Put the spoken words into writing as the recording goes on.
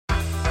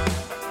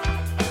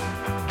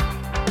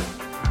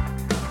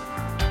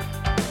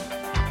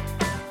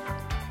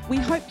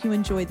hope you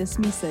enjoy this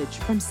message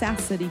from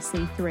South City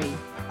C3,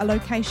 a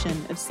location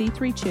of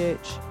C3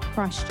 Church,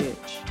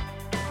 Christchurch.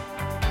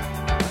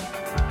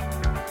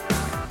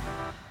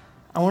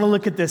 I want to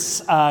look at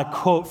this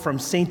quote from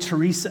St.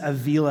 Teresa of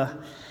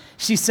Avila.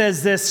 She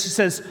says this, she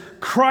says,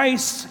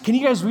 Christ, can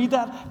you guys read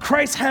that?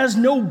 Christ has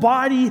no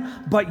body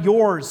but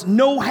yours,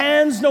 no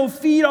hands, no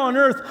feet on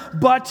earth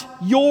but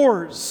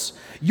yours.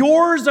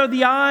 Yours are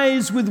the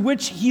eyes with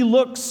which he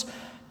looks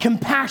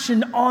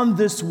compassion on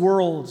this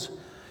world.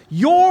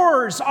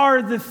 Yours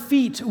are the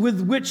feet with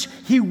which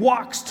he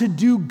walks to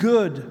do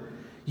good.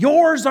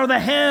 Yours are the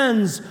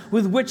hands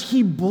with which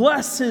he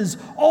blesses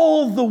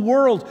all the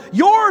world.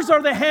 Yours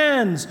are the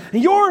hands,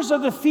 and yours are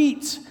the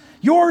feet.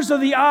 Yours are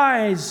the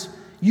eyes.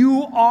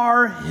 You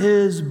are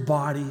his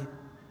body.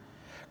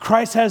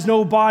 Christ has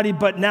no body,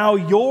 but now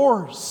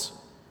yours.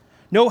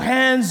 No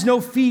hands,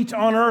 no feet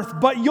on earth,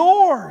 but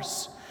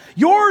yours.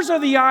 Yours are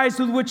the eyes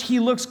with which he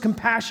looks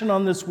compassion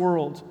on this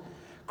world.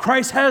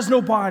 Christ has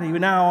no body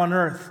now on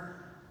earth,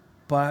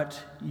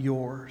 but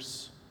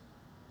yours.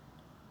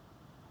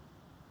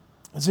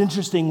 It's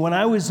interesting, when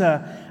I was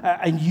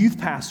a youth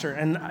pastor,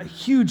 and a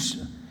huge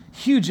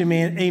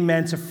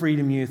amen to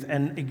Freedom Youth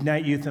and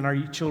Ignite Youth and our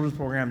children's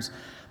programs,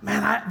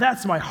 man,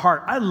 that's my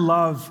heart. I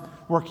love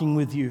working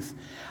with youth.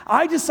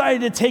 I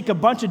decided to take a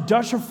bunch of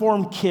Dutch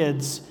Reformed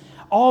kids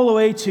all the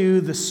way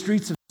to the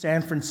streets of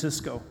San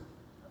Francisco.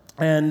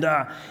 And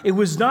it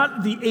was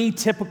not the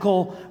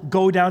atypical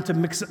go down to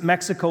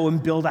Mexico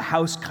and build a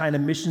house kind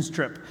of missions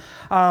trip.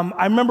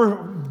 I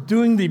remember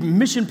doing the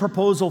mission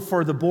proposal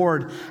for the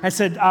board. I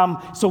said,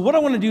 so what I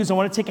want to do is I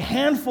want to take a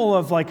handful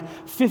of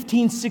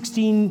 14,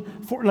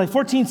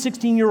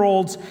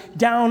 16-year-olds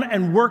down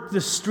and work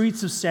the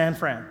streets of San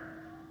Fran.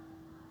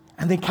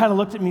 And they kind of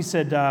looked at me and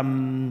said,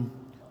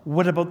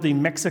 what about the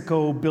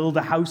Mexico build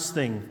a house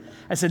thing?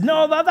 I said,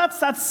 no,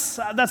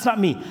 that's not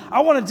me.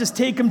 I want to just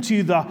take them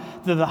to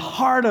the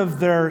heart of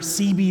their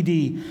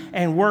CBD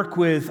and work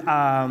with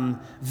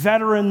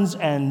veterans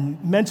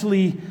and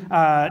mentally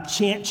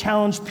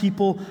challenged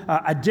people,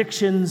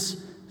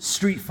 addictions,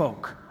 street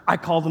folk. I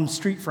call them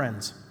street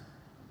friends.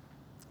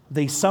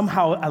 They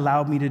somehow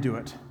allowed me to do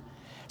it.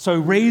 So I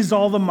raised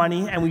all the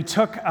money, and we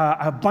took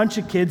a bunch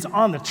of kids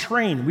on the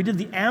train. We did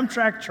the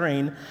Amtrak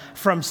train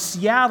from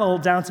Seattle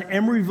down to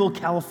Emeryville,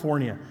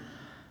 California.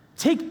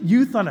 Take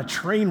youth on a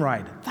train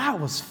ride. That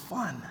was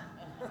fun.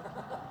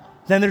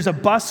 Then there's a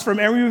bus from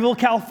Emeryville,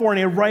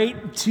 California,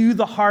 right to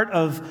the heart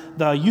of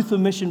the Youth of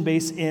Mission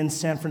base in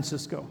San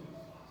Francisco.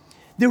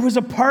 There was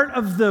a part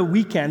of the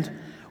weekend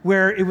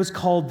where it was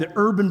called the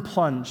Urban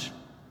Plunge.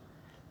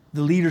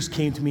 The leaders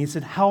came to me and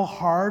said, how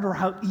hard or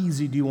how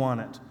easy do you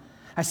want it?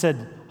 I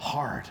said,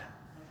 hard.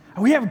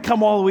 We haven't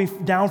come all the way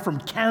down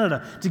from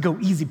Canada to go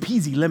easy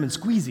peasy, lemon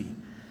squeezy.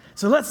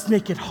 So let's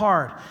make it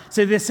hard.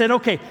 So they said,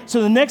 okay,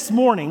 so the next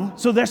morning,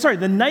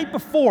 the night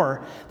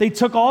before, they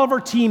took all of our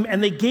team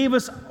and they gave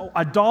us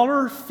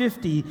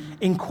 $1.50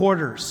 in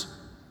quarters.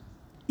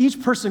 Each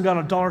person got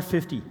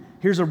 $1.50.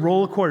 Here's a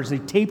roll of quarters. They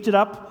taped it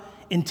up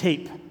in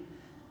tape.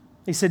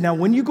 They said, now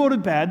when you go to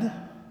bed,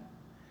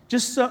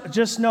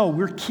 just know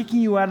we're kicking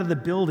you out of the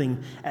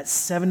building at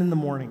 7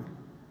 a.m.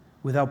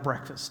 without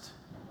breakfast.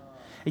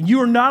 And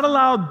you are not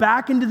allowed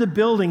back into the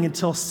building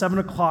until 7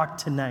 o'clock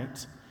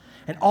tonight.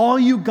 And all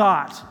you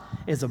got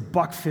is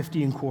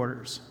 $1.50 in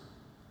quarters.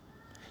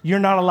 You're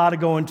not allowed to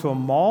go into a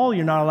mall.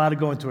 You're not allowed to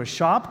go into a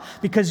shop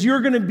because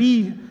you're going to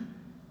be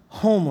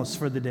homeless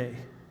for the day.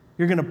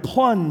 You're going to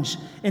plunge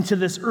into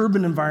this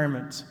urban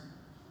environment.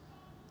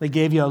 They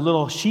gave you a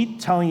little sheet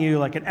telling you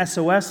like an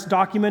SOS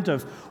document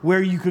of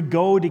where you could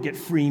go to get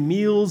free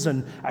meals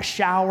and a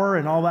shower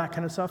and all that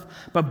kind of stuff.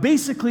 But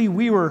basically,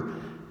 we were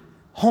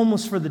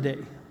homeless for the day.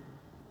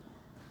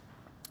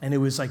 And it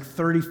was like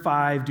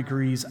 35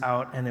 degrees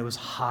out, and it was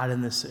hot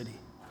in the city.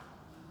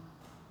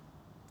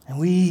 And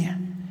we,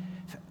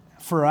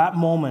 for that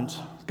moment,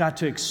 got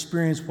to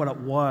experience what it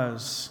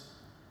was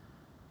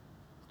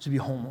to be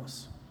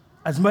homeless,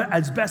 as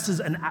best as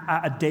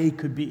a day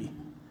could be.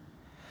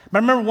 But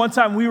I remember one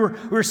time we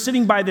were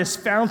sitting by this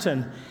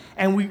fountain,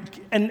 and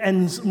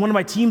one of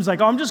my team's like,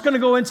 oh, I'm just going to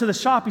go into the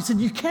shop. He said,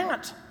 you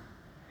can't,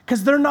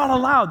 because they're not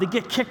allowed. They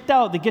get kicked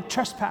out. They get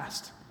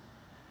trespassed.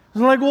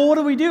 And we're like, well, what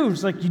do we do?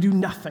 It's like, you do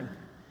nothing.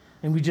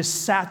 And we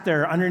just sat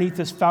there underneath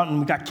this fountain.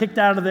 We got kicked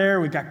out of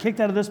there. We got kicked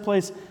out of this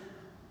place.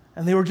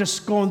 And they were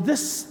just going,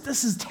 this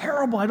is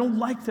terrible. I don't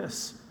like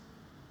this.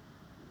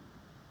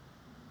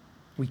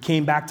 We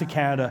came back to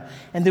Canada,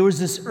 and there was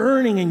this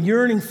yearning and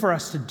yearning for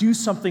us to do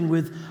something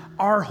with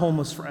our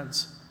homeless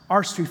friends,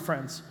 our street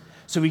friends.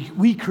 So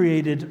we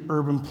created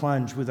Urban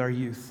Plunge with our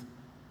youth.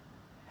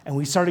 And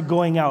we started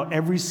going out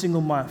every single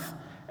month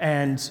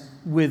and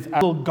with a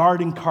little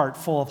garden cart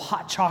full of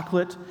hot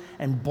chocolate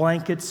and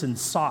blankets and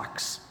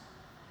socks.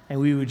 And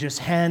we would just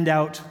hand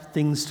out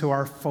things to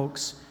our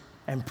folks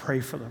and pray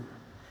for them.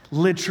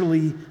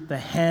 Literally the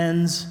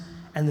hands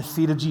and the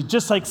feet of Jesus.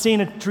 Just like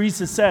St.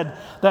 Teresa said,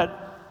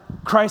 that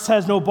Christ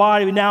has no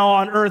body now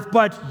on earth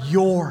but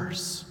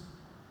yours.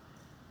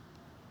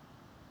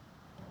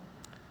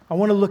 I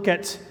want to look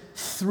at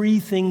three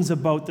things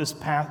about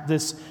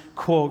this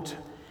quote.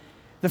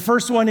 The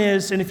first one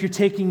is, and if you're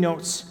taking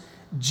notes,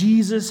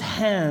 Jesus'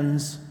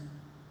 hands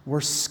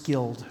were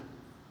skilled.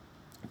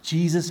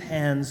 Jesus'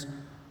 hands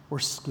were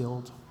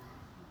skilled.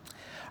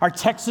 Our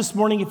text this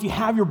morning, if you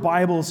have your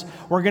Bibles,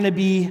 we're going to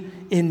be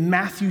in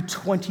Matthew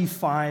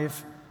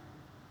 25,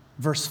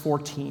 verse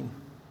 14.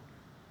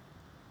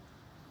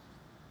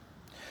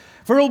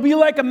 For it will be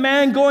like a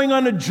man going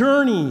on a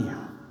journey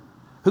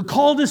who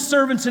called his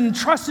servants and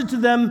entrusted to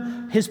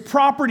them his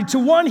property. To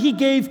one he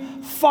gave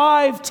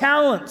 5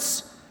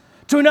 talents,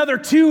 to another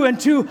 2, and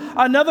to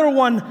another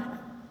 1,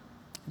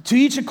 to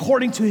each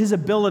according to his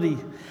ability.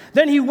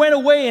 Then he went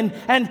away,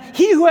 and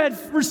he who had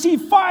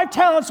received 5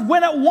 talents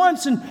went at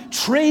once and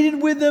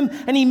traded with them,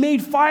 and he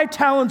made 5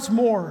 talents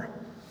more.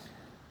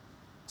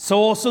 So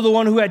also the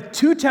one who had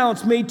 2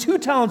 talents made 2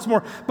 talents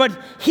more. But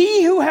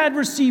he who had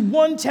received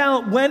 1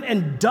 talent went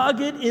and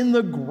dug it in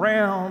the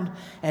ground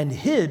and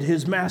hid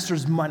his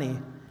master's money.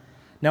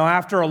 Now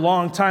after a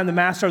long time, the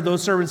master of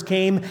those servants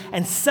came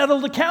and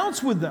settled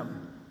accounts with them.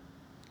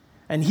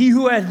 And he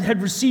who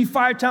had received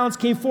 5 talents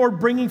came forward,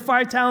 bringing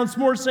 5 talents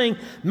more, saying,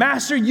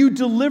 Master, you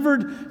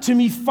delivered to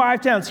me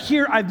 5 talents.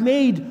 Here, I've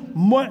made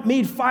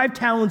 5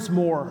 talents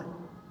more.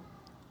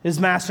 His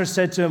master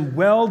said to him,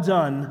 Well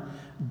done,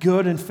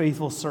 good and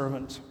faithful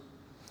servant.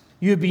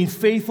 You have been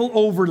faithful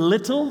over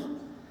little,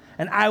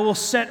 and I will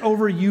set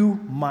over you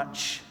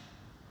much.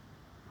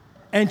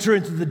 Enter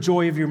into the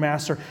joy of your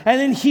master. And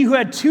then he who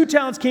had 2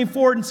 talents came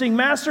forward and saying,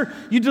 Master,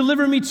 you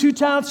delivered me 2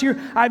 talents here.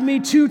 I've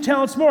made 2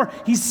 talents more.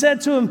 He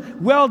said to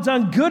him, Well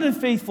done, good and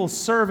faithful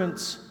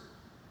servants.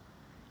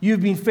 You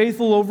have been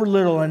faithful over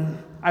little, and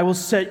I will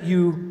set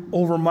you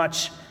over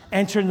much.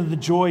 Enter into the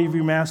joy of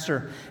your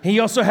master. And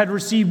he also had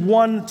received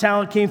 1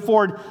 talent, came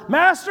forward.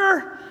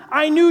 Master,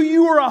 I knew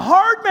you were a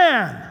hard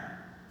man,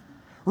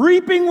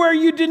 reaping where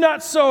you did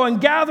not sow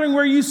and gathering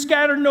where you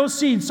scattered no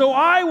seed. So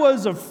I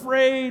was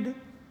afraid.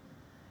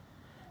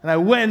 And I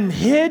went and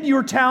hid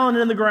your talent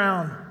in the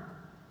ground.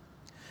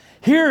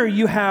 Here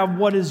you have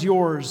what is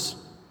yours.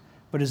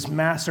 But his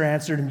master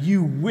answered him,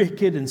 You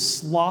wicked and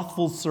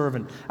slothful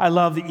servant. I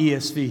love the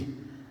ESV.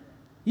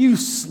 You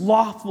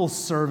slothful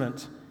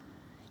servant.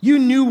 You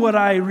knew what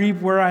I reap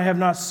where I have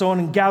not sown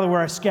and gather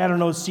where I scatter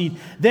no seed.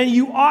 Then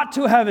you ought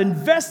to have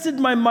invested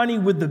my money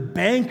with the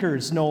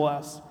bankers, no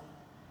less.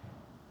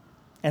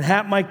 And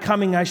at my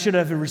coming I should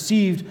have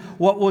received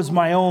what was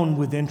my own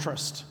with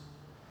interest.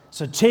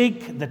 So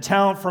take the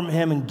talent from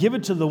him and give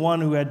it to the one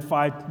who had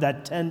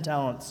 10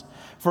 talents.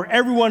 For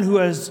everyone who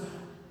has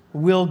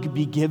will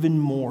be given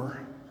more,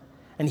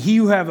 and he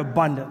who have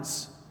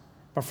abundance.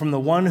 But from the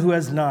one who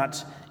has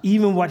not,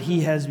 even what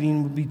he has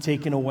been will be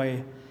taken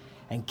away.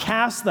 And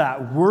cast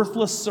that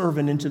worthless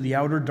servant into the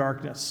outer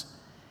darkness,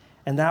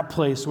 and that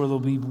place where there'll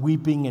be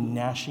weeping and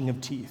gnashing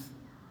of teeth.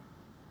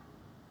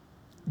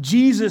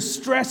 Jesus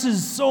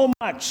stresses so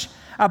much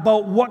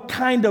about what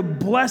kind of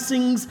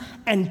blessings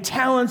and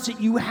talents that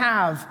you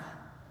have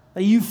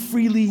that you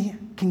freely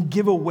can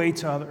give away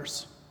to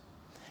others.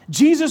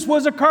 Jesus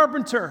was a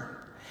carpenter.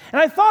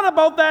 And I thought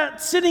about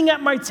that sitting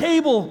at my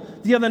table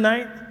the other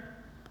night.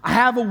 I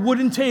have a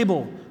wooden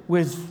table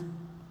with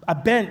a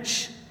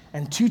bench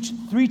and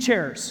 3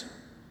 chairs.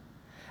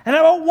 And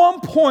at one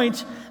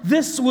point,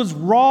 this was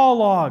raw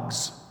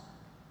logs.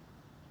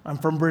 I'm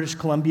from British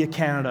Columbia,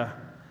 Canada.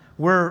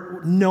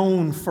 We're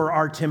known for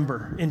our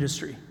timber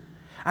industry.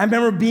 I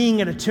remember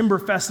being at a timber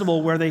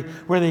festival where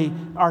they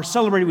are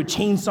celebrated with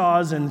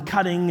chainsaws and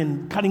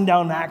cutting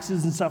down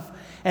axes and stuff.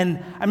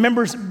 And I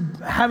remember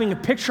having a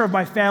picture of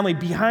my family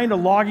behind a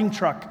logging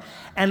truck,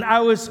 and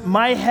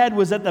my head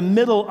was at the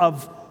middle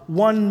of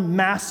one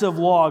massive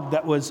log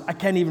that was, I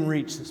can't even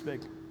reach this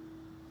big.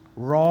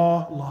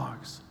 Raw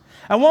logs.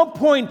 At one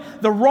point,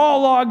 the raw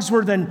logs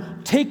were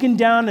then taken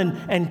down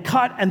and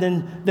cut and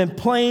then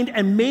planed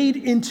and made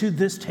into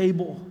this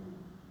table.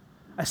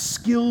 A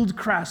skilled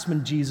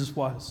craftsman Jesus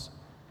was.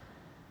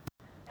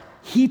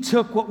 He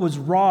took what was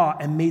raw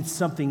and made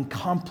something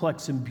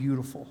complex and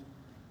beautiful.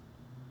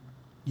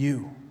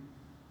 You.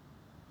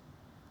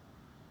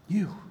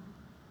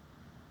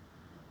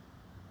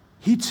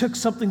 He took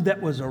something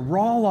that was a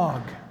raw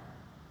log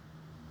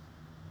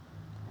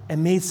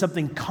and made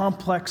something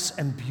complex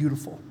and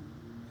beautiful.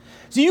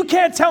 So you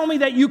can't tell me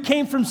that you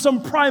came from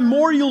some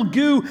primordial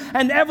goo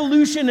and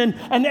evolution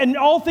and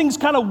all things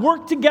kind of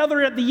worked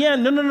together at the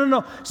end.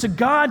 No. So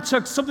God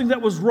took something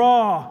that was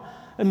raw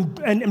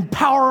and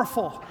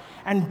powerful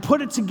and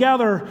put it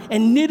together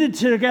and knitted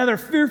together,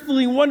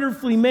 fearfully,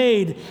 wonderfully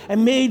made,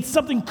 and made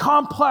something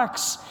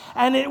complex.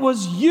 And it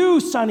was you,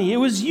 Sonny. It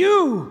was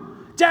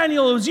you,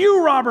 Daniel. It was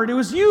you, Robert. It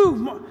was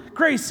you,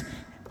 Grace.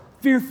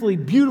 Fearfully,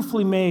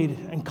 beautifully made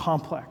and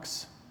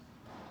complex.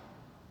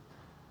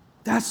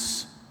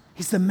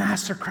 He's the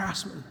master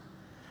craftsman,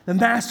 the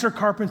master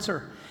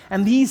carpenter.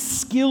 And these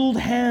skilled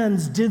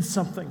hands did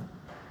something.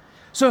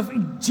 So if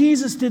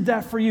Jesus did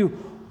that for you,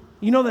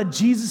 you know that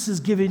Jesus has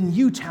given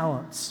you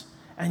talents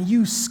and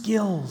you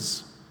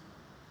skills.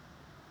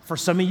 For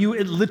some of you,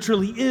 it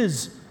literally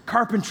is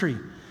carpentry.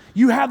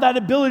 You have that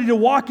ability to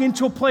walk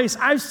into a place.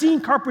 I've seen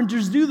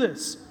carpenters do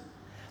this.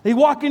 They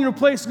walk into a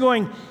place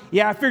going,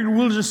 yeah, I figured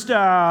we'll just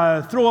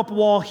throw up a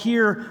wall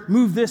here,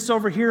 move this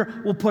over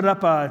here, we'll put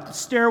up a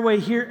stairway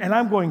here. And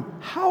I'm going,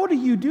 how do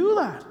you do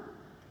that?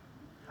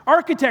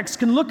 Architects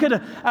can look at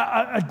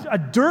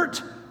a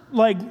dirt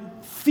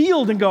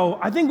field and go,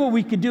 I think what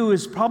we could do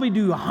is probably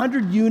do a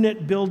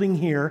 100-unit building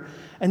here.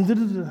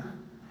 And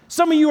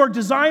some of you are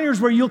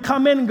designers where you'll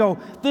come in and go,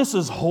 this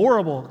is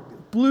horrible.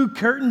 Blue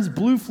curtains,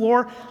 blue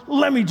floor,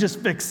 let me just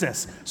fix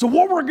this. So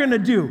what we're going to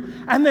do,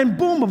 and then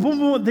boom, boom,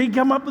 boom, they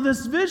come up with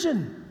this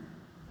vision.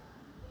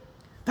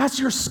 That's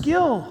your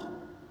skill.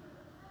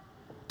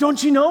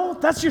 Don't you know?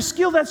 That's your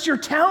skill, that's your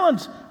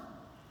talent.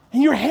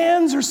 And your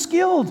hands are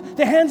skilled.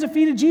 The hands and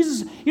feet of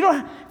Jesus. You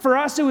know, for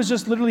us, it was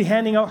just literally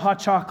handing out hot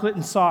chocolate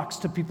and socks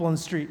to people on the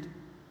street.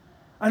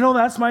 I know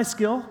that's my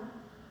skill.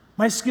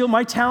 My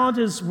talent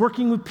is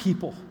working with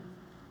people.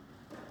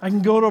 I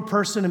can go to a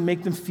person and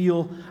make them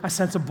feel a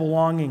sense of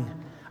belonging.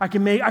 I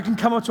can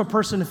come up to a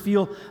person and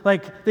feel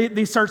like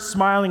they start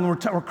smiling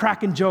and we're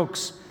cracking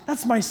jokes.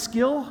 That's my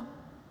skill.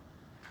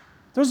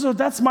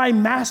 That's my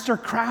master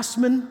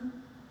craftsman.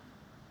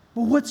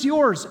 Well, what's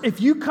yours?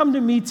 If you come to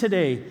me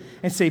today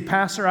and say,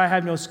 Pastor, I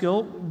have no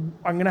skill,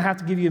 I'm going to have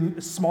to give you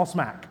a small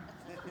smack.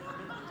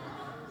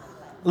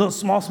 A little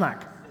small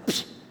smack.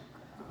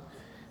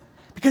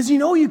 Because you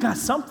know you got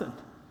something.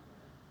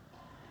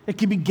 It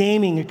could be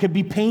gaming, it could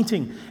be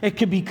painting, it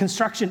could be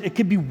construction, it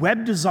could be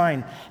web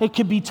design, it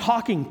could be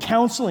talking,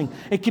 counseling,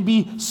 it could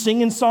be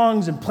singing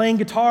songs and playing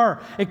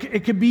guitar,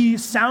 it could be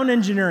sound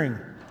engineering.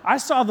 I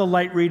saw the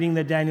light reading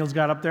that Daniel's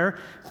got up there,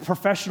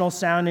 professional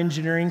sound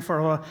engineering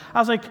I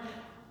was like,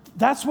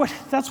 that's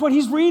what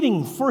he's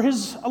reading for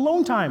his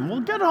alone time. Well,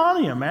 good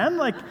on you, man.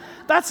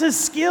 That's his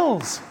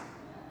skills.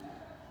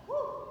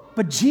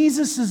 But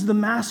Jesus is the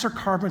master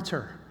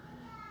carpenter,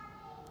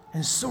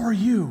 and so are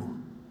you.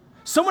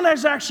 Someone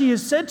has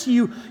said to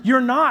you,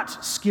 you're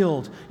not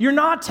skilled, you're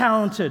not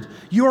talented,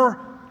 you're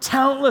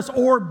talentless,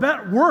 or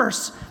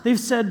worse, they've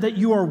said that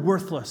you are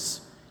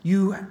worthless,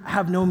 you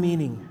have no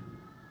meaning.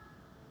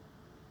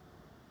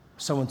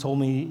 Someone told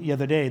me the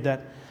other day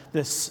that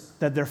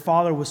their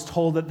father was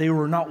told that they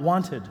were not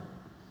wanted,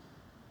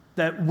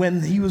 that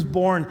when he was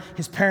born,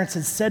 his parents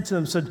had said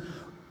to them,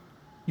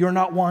 you're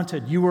not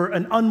wanted, you were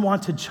an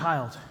unwanted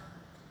child.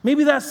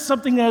 Maybe that's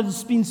something that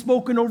has been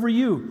spoken over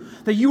you,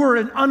 that you are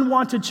an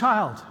unwanted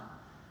child.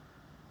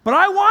 But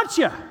I want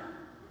you.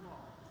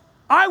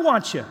 I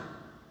want you.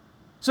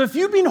 So if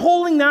you've been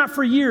holding that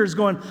for years,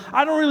 going,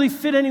 I don't really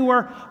fit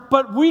anywhere,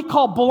 but we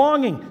call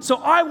belonging, so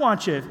I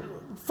want you.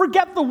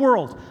 Forget the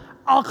world.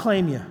 I'll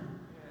claim you.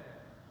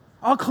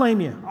 I'll claim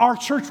you. Our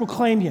church will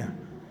claim you.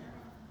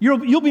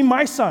 You'll be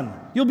my son.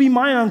 You'll be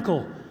my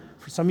uncle.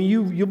 For some of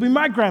you, you'll be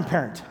my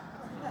grandparent.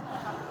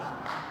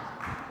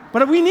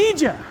 But we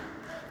need you.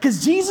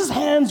 Because Jesus'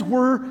 hands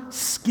were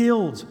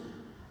skilled,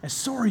 and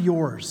so are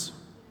yours.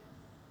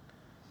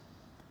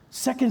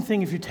 Second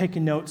thing, if you're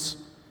taking notes,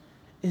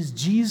 is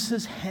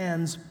Jesus'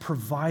 hands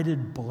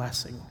provided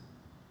blessing.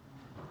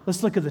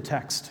 Let's look at the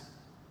text.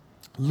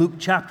 Luke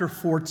chapter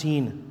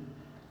 14,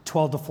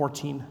 12 to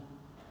 14.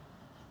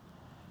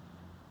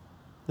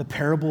 The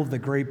parable of the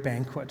great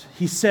banquet.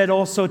 He said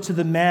also to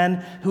the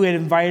man who had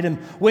invited him,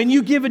 when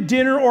you give a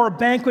dinner or a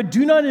banquet,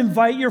 do not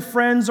invite your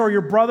friends or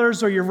your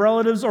brothers or your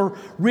relatives or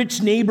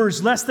rich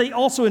neighbors, lest they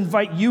also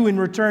invite you in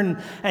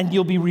return and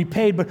you'll be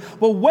repaid. But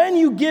when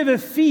you give a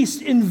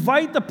feast,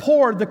 invite the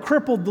poor, the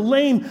crippled, the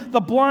lame, the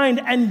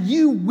blind, and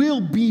you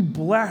will be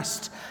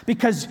blessed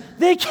because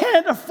they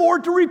can't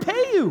afford to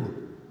repay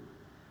you.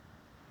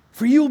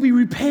 For you will be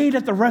repaid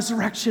at the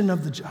resurrection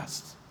of the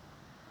just.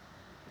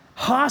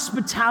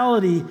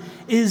 Hospitality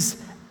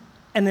is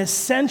an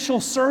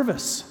essential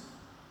service.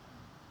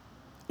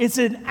 It's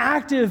an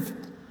active,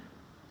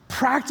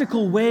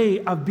 practical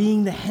way of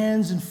being the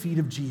hands and feet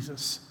of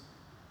Jesus,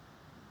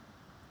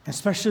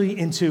 especially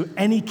into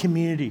any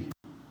community.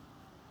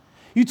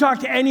 You talk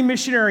to any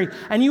missionary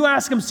and you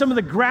ask them some of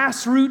the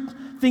grassroots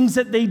things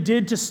that they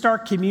did to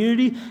start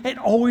community, it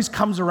always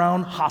comes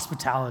around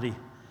hospitality.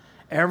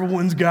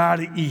 Everyone's got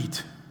to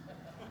eat.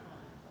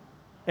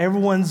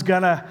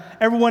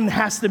 Everyone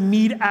has to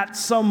meet at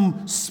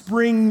some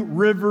spring,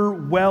 river,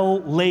 well,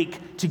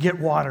 lake to get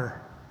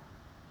water.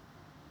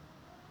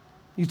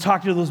 You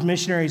talk to those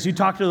missionaries, you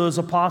talk to those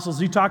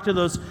apostles, you talk to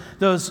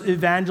those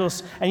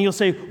evangelists, and you'll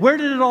say, where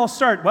did it all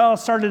start? Well, it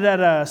started at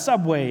a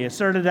Subway, it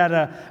started at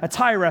a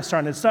Thai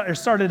restaurant, it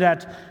started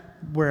at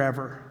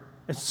wherever.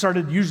 It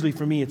started, usually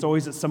for me, it's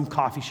always at some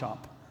coffee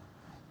shop.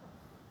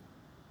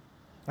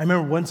 I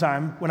remember one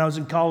time when I was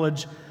in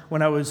college,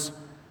 when I was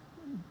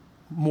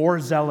more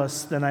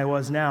zealous than I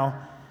was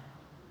now,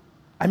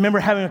 I remember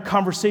having a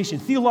conversation,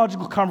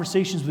 theological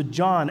conversations with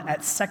John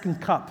at Second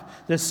Cup,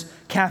 this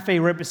cafe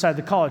right beside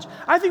the college.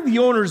 I think the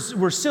owners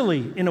were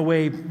silly in a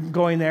way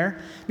going there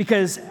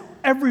because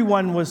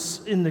everyone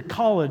was in the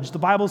college, the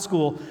Bible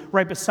school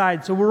right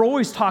beside, so we're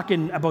always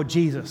talking about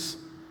Jesus.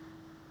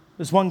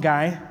 this one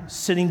guy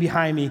sitting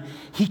behind me,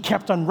 he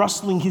kept on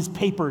rustling his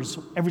papers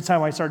every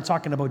time I started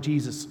talking about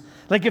Jesus.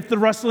 Like if the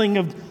rustling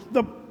of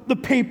the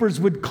papers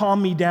would calm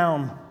me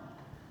down.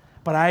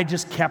 But I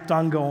just kept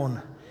on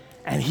going,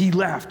 and he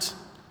left.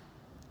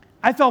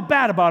 I felt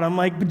bad about him,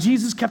 but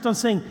Jesus kept on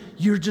saying,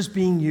 you're just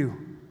being you.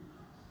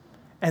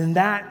 And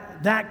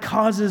that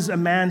causes a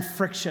man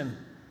friction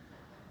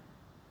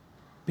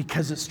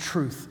because it's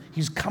truth.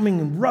 He's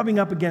coming and rubbing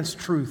up against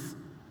truth.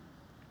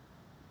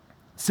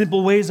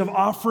 Simple ways of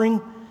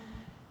offering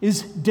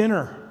is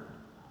dinner,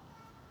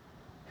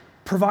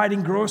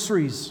 providing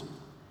groceries,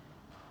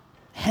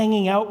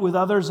 hanging out with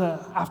others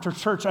after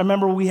church. I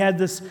remember we had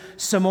this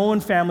Samoan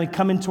family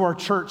come into our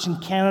church in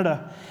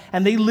Canada,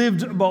 and they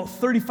lived about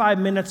 35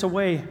 minutes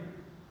away.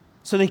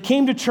 So they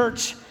came to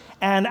church,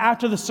 and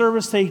after the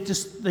service,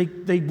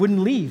 they wouldn't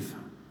leave.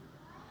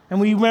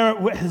 And we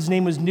remember, his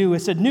name was New. I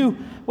said, New,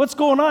 what's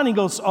going on? He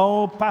goes,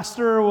 oh,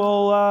 Pastor,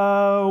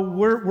 well,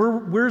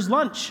 where's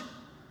lunch?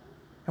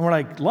 And we're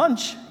like,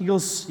 lunch? He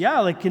goes, yeah,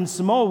 like in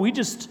Samoa, we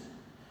just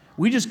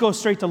go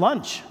straight to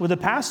lunch with the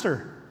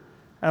pastor.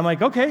 And I'm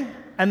like, okay.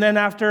 And then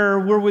after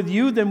we're with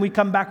you, then we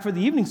come back for the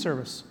evening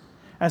service.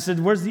 I said,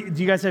 do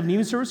you guys have an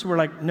evening service? We're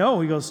like, no.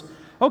 He goes,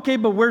 okay,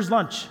 but where's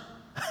lunch?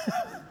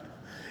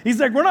 He's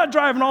like, we're not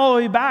driving all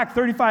the way back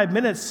 35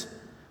 minutes.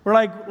 We're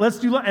like, let's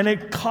do lunch. And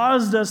it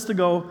caused us to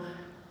go,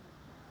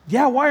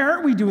 yeah, why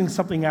aren't we doing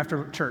something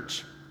after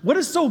church? What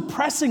is so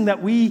pressing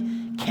that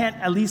we can't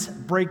at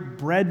least break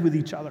bread with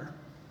each other?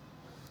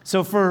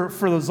 So for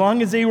as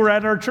long as they were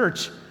at our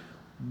church,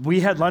 we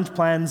had lunch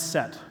plans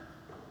set.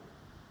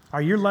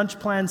 Are your lunch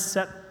plans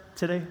set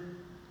today?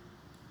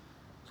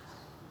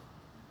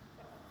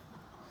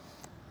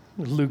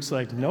 Luke's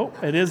like, nope,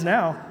 it is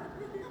now.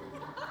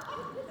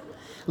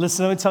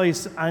 Listen, I'm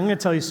going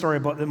to tell you a story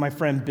about my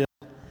friend Bill.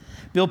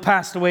 Bill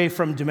passed away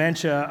from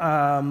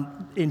dementia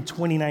in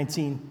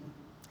 2019.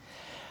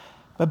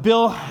 But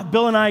Bill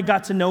and I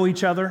got to know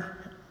each other.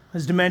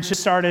 His dementia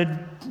started,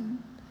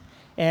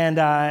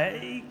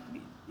 and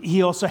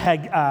he also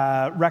had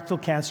rectal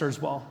cancer as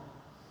well.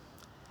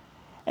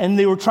 And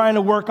they were trying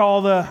to work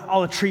all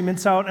the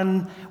treatments out.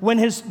 And when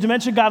his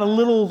dementia got a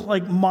little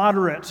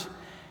moderate,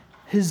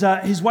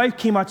 his wife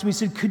came out to me and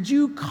said, could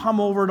you come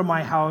over to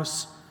my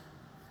house?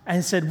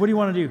 And said, what do you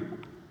want to do?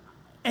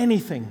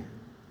 Anything.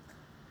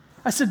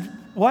 I said,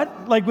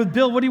 what? Like with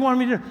Bill, what do you want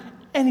me to do?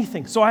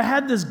 Anything. So I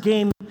had this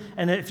game,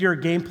 and if you're a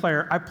game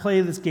player, I play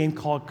this game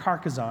called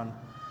Carcassonne.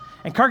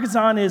 And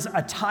Carcassonne is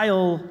a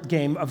tile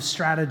game of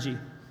strategy.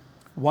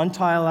 One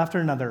tile after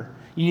another.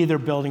 You're either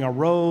building a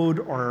road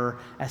or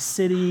a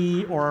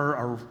city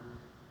or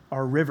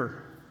a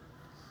river.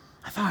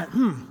 I thought,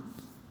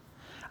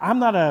 I'm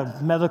not a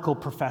medical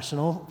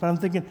professional, but I'm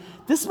thinking,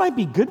 this might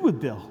be good with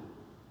Bill.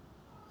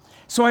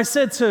 So I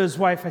said to his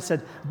wife, I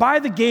said, buy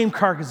the game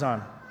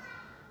Carcassonne.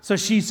 So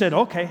she said,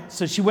 okay.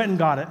 So she went and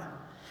got it.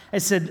 I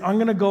said, I'm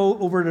going to go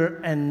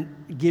over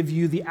and give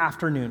you the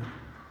afternoon.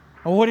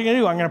 And what are you going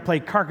to do? I'm going to play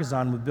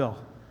Carcassonne with Bill.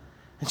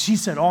 And she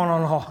said, oh,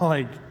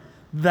 no,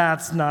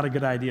 that's not a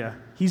good idea.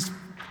 He's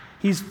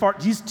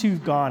too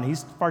gone.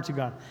 He's far too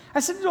gone.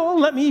 I said, no,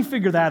 let me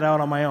figure that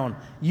out on my own.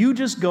 You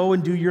just go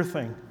and do your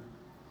thing.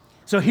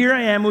 So here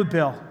I am with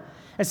Bill.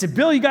 I said,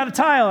 Bill, you got a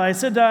tile. I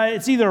said,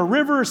 it's either a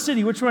river or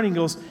city. Which one? He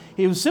goes,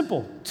 it was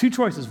simple. 2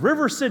 choices,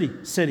 river or city?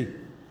 City.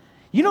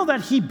 You know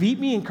that he beat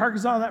me in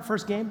Carcassonne that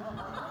first game?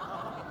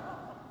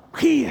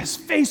 His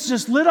face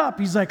just lit up.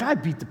 He's like, I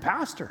beat the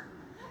pastor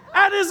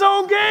at his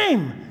own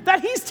game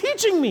that he's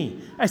teaching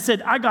me. I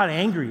said, I got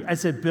angry. I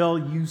said, Bill,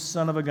 you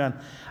son of a gun.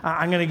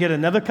 I'm going to get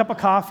another cup of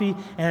coffee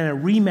and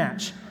a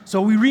rematch.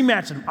 So we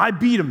rematched him. I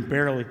beat him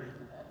barely.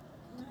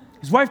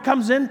 His wife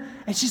comes in,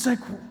 and she's like,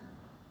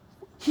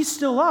 he's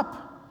still up.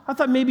 I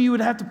thought maybe you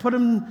would have to put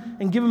him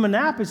and give him a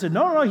nap. I said,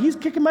 no, he's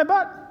kicking my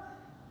butt.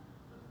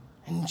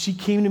 And she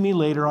came to me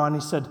later on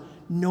and said,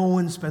 no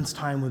one spends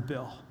time with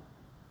Bill.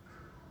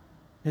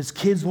 His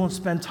kids won't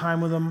spend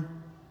time with him.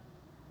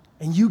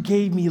 And you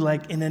gave me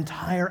an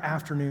entire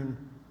afternoon.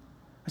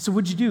 I said,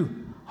 what'd you do?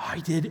 Oh, I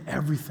did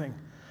everything.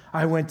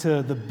 I went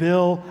to the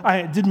bill.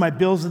 I did my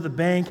bills at the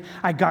bank.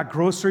 I got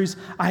groceries.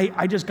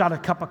 I just got a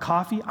cup of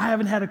coffee. I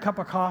haven't had a cup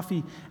of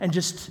coffee and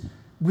just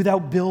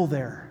without Bill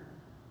there.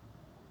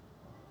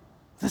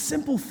 The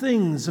simple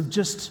things of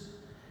just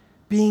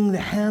being the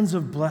hands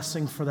of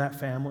blessing for that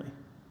family.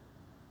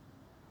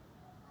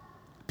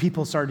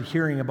 People started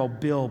hearing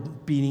about Bill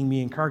beating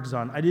me in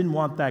Carcassonne. I didn't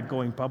want that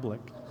going public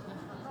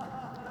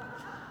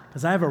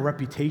because I have a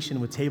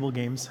reputation with table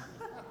games.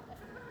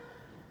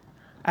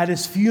 At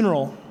his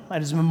funeral,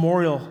 at his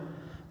memorial,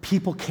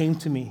 people came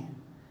to me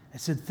and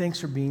said, thanks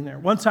for being there.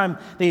 One time,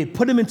 they had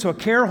put him into a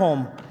care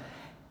home,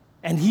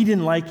 and he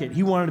didn't like it.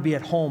 He wanted to be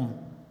at home.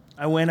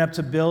 I went up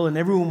to Bill, and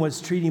everyone was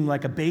treating him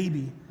like a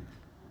baby.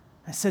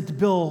 I said to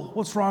Bill,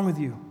 what's wrong with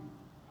you?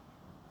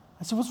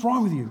 I said, what's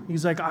wrong with you?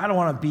 He's like, I don't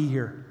want to be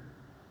here.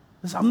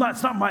 This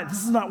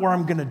is not where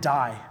I'm going to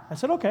die. I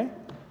said, okay,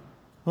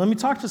 let me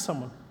talk to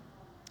someone.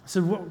 I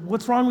said,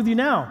 what's wrong with you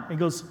now? He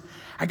goes,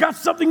 I got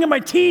something in my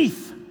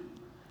teeth.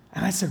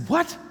 And I said,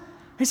 what?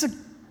 He said,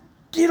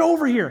 Get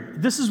over here.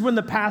 This is when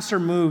the pastor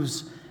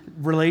moves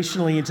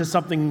relationally into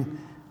something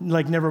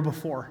like never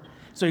before.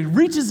 So he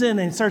reaches in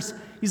and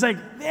he's like,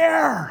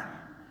 there.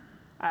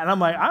 And I'm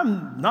like,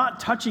 I'm not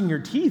touching your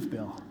teeth,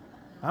 Bill.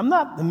 I'm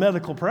not the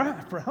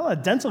I'm not a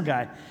dental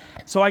guy.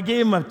 So I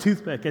gave him a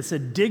toothpick. I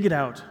said, dig it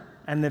out.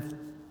 And if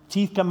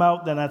teeth come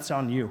out, then that's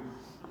on you.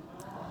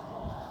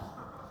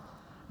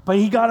 But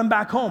he got him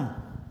back home.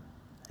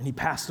 And he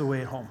passed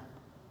away at home.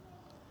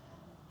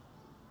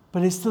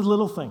 But it's the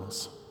little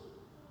things,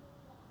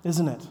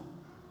 isn't it?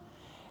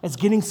 It's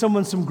getting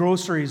someone some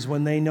groceries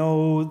when they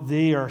know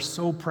they are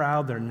so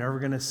proud they're never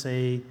going to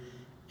say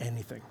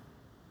anything.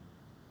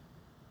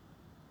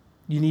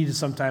 You need to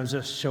sometimes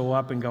just show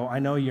up and go, I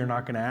know you're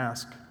not going to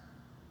ask,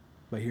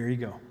 but here you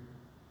go.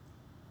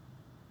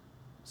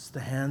 It's the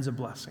hands of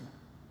blessing.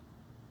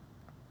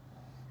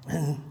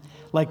 And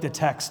like the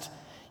text,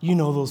 you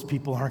know those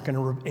people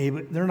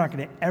they're not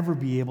going to ever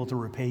be able to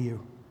repay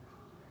you.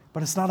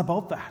 But it's not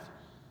about that.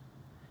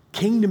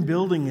 Kingdom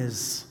building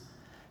is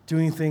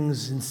doing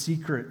things in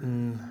secret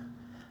and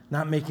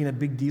not making a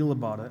big deal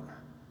about it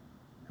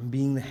and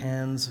being the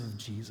hands of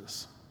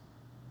Jesus.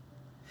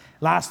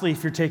 Lastly,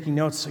 if you're taking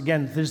notes,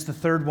 again, there's the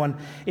third one,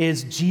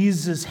 is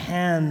Jesus'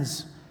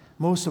 hands,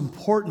 most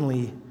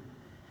importantly,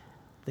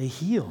 they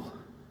heal.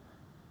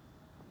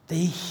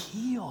 They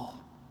heal.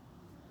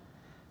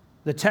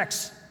 The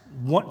text,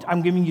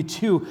 I'm giving you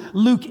two.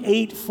 Luke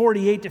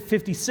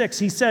 8:48-56,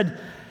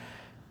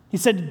 he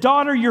said,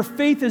 daughter, your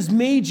faith has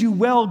made you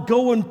well.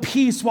 Go in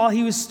peace. While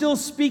he was still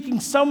speaking,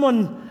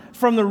 someone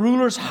from the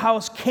ruler's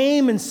house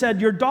came and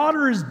said, your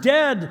daughter is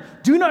dead.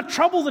 Do not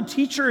trouble the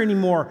teacher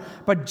anymore.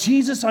 But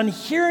Jesus, on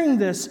hearing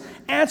this,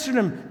 answered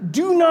him,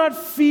 do not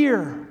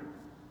fear.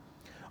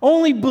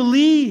 Only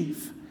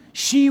believe.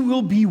 She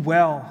will be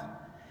well.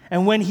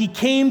 And when he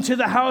came to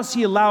the house,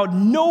 he allowed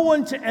no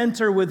one to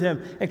enter with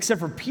him except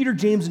for Peter,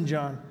 James, and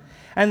John,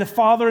 and the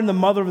father and the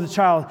mother of the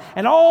child.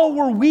 And all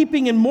were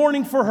weeping and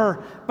mourning for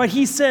her. But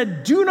he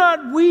said, do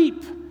not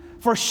weep,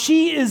 for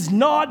she is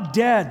not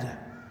dead,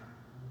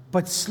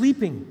 but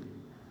sleeping.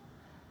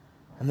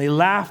 And they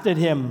laughed at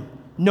him,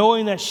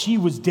 knowing that she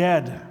was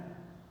dead.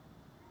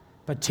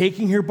 But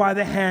taking her by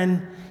the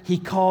hand, he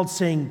called,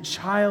 saying,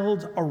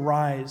 child,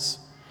 arise.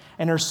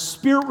 And her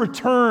spirit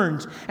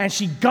returned, and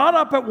she got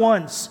up at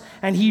once,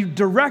 and he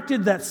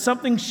directed that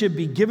something should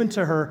be given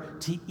to her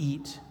to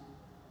eat.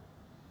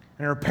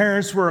 And her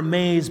parents were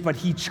amazed, but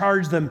he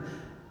charged them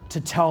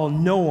to tell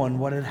no one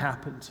what had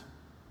happened.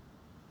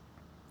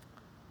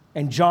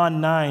 And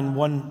John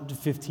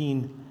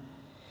 9:1-15,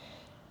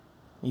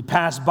 he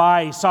passed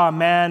by, he saw a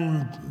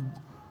man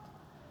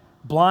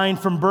blind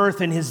from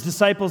birth, and his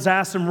disciples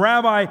asked him,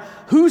 Rabbi,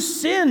 who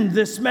sinned,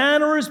 this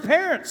man or his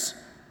parents,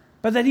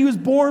 but that he was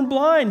born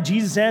blind?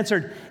 Jesus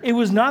answered, it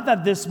was not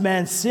that this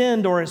man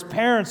sinned or his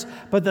parents,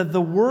 but that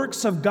the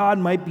works of God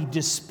might be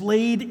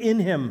displayed in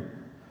him.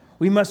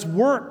 We must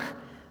work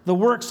the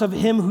works of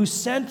him who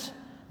sent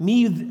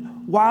me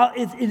while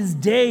it is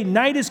day.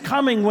 Night is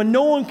coming when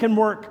no one can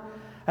work.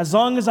 As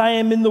long as I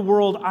am in the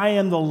world, I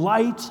am the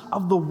light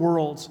of the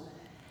world.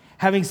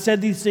 Having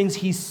said these things,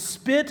 he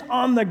spit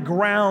on the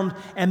ground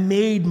and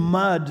made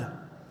mud.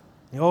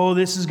 Oh,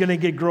 this is going to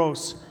get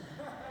gross.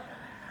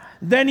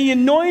 Then he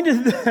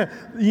anointed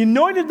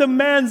the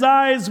man's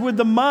eyes with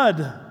the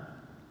mud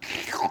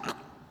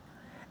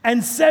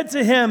and said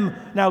to him,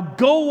 now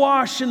go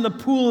wash in the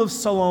pool of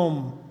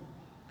Siloam.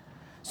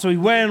 So he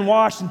went and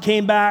washed and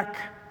came back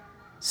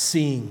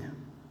seeing.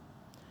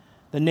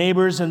 The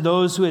neighbors and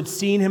those who had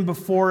seen him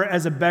before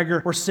as a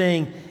beggar were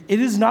saying,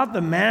 it is not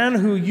the man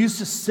who used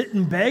to sit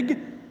and beg?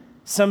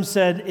 Some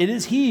said, it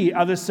is he.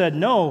 Others said,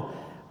 no,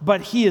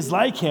 but he is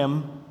like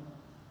him.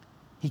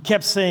 He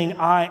kept saying,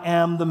 I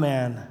am the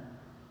man.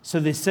 So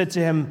they said to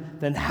him,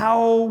 then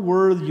how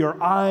were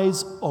your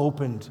eyes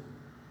opened?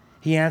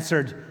 He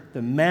answered,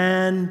 the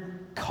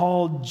man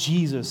called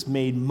Jesus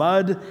made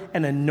mud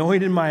and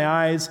anointed my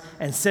eyes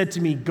and said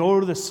to me, go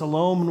to the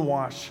Siloam and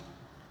wash.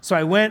 So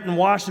I went and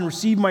washed and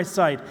received my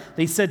sight.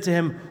 They said to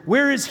him,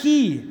 where is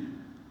he?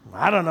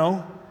 I don't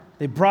know.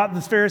 They brought the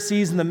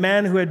Pharisees and the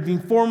man who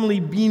had formerly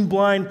been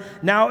blind.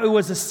 Now it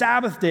was a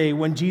Sabbath day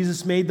when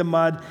Jesus made the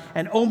mud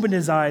and opened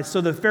his eyes.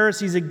 So the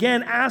Pharisees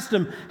again asked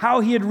him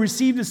how he had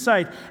received his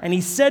sight. And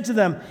he said to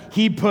them,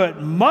 he put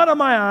mud on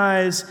my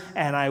eyes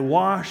and I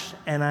washed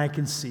and I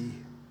can see.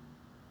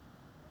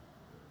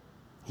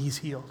 He's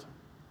healed.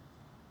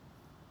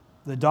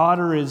 The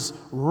daughter is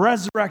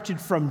resurrected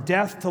from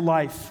death to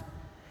life.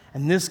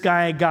 And this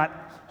guy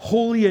got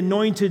holy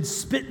anointed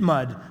spit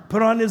mud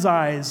put on his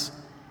eyes,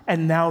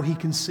 and now he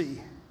can see.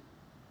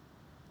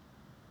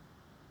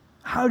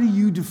 How do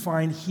you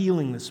define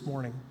healing this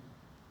morning?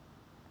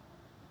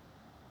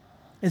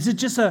 Is it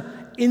just an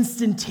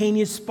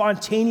instantaneous,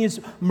 spontaneous,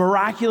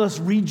 miraculous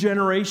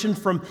regeneration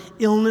from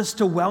illness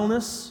to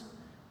wellness?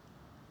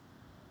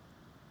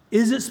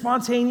 Is it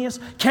spontaneous?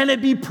 Can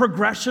it be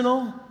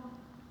progressional?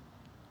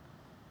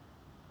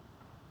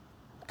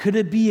 Could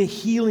it be a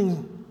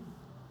healing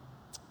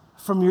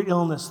from your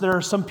illness? There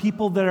are some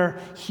people that are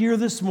here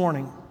this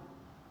morning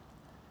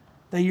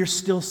that you're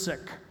still sick.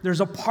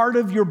 There's a part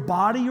of your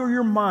body or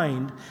your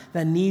mind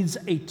that needs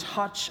a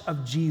touch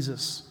of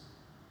Jesus.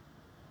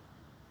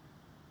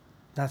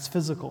 That's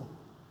physical.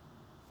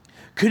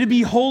 Could it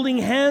be holding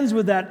hands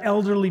with that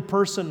elderly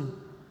person?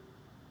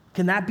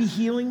 Can that be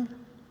healing?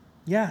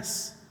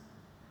 Yes.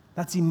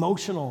 That's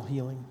emotional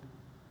healing.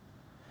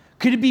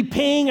 Could it be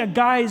paying a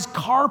guy's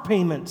car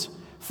payment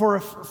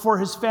for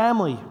his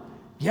family?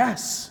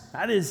 Yes.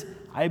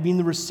 I've been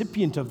the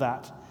recipient of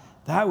that.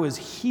 That was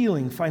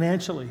healing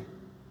financially.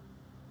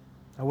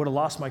 I would have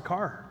lost my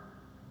car.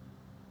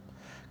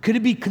 Could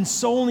it be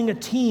consoling a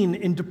teen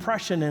in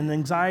depression and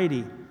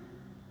anxiety?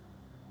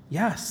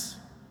 Yes.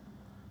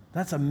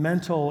 That's a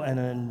mental and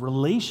a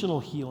relational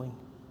healing.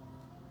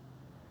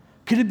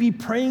 Could it be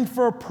praying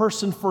for a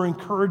person for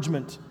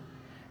encouragement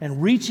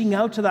and reaching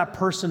out to that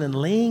person and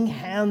laying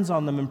hands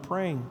on them and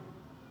praying,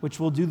 which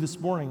we'll do this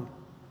morning?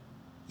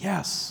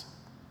 Yes.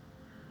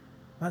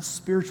 That's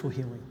spiritual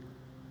healing.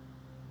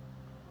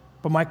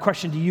 But my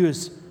question to you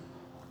is,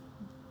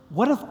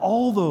 what if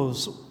all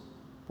those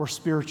were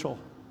spiritual?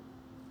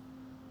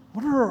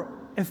 What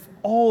if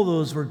all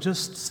those were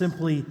just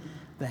simply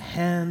the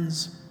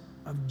hands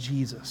of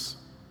Jesus?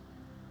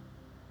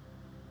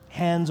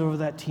 Hands over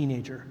that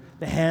teenager,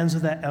 the hands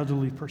of that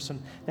elderly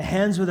person, the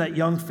hands of that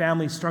young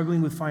family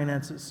struggling with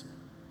finances,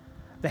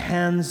 the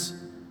hands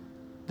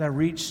that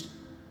reached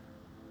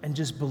and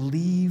just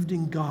believed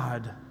in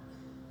God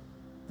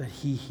that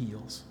He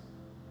heals.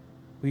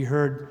 We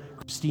heard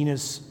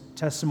Christina's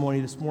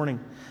testimony this morning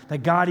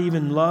that God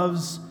even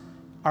loves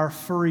our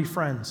furry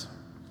friends.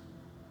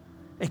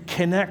 It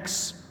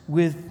connects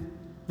with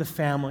the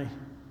family.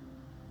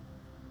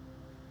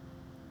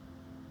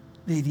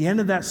 The end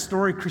of that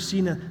story,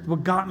 Christina,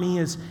 what got me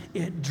is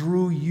it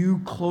drew you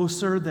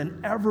closer than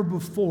ever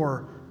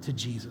before to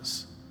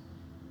Jesus.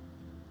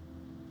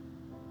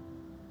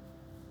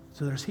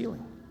 So there's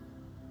healing.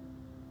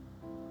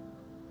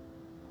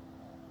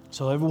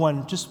 So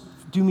everyone, just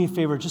do me a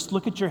favor. Just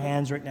look at your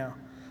hands right now.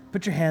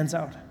 Put your hands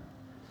out.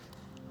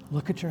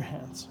 Look at your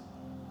hands.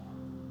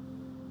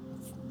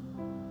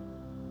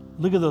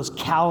 Look at those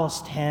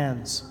calloused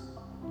hands.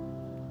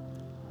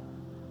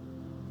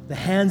 The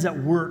hands at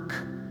work.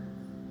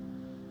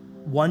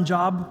 1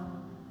 job?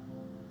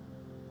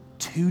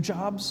 2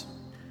 jobs?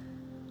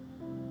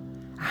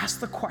 Ask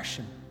the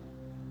question,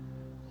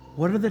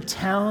 what are the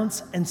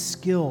talents and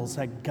skills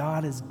that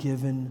God has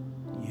given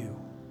you?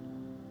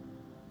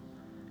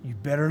 You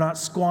better not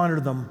squander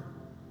them,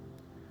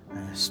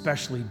 and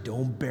especially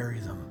don't bury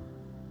them.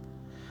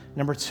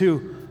 Number 2,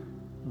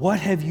 what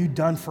have you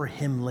done for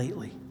Him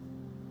lately?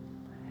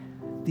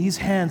 These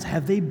hands,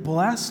 have they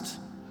blessed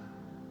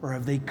or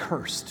have they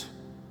cursed?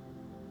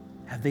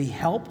 Have they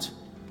helped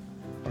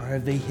or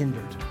have they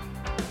hindered?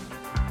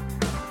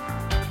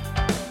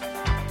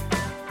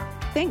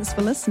 Thanks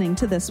for listening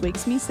to this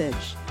week's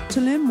message. To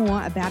learn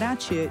more about our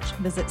church,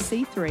 visit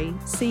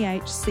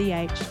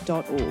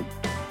c3chch.org.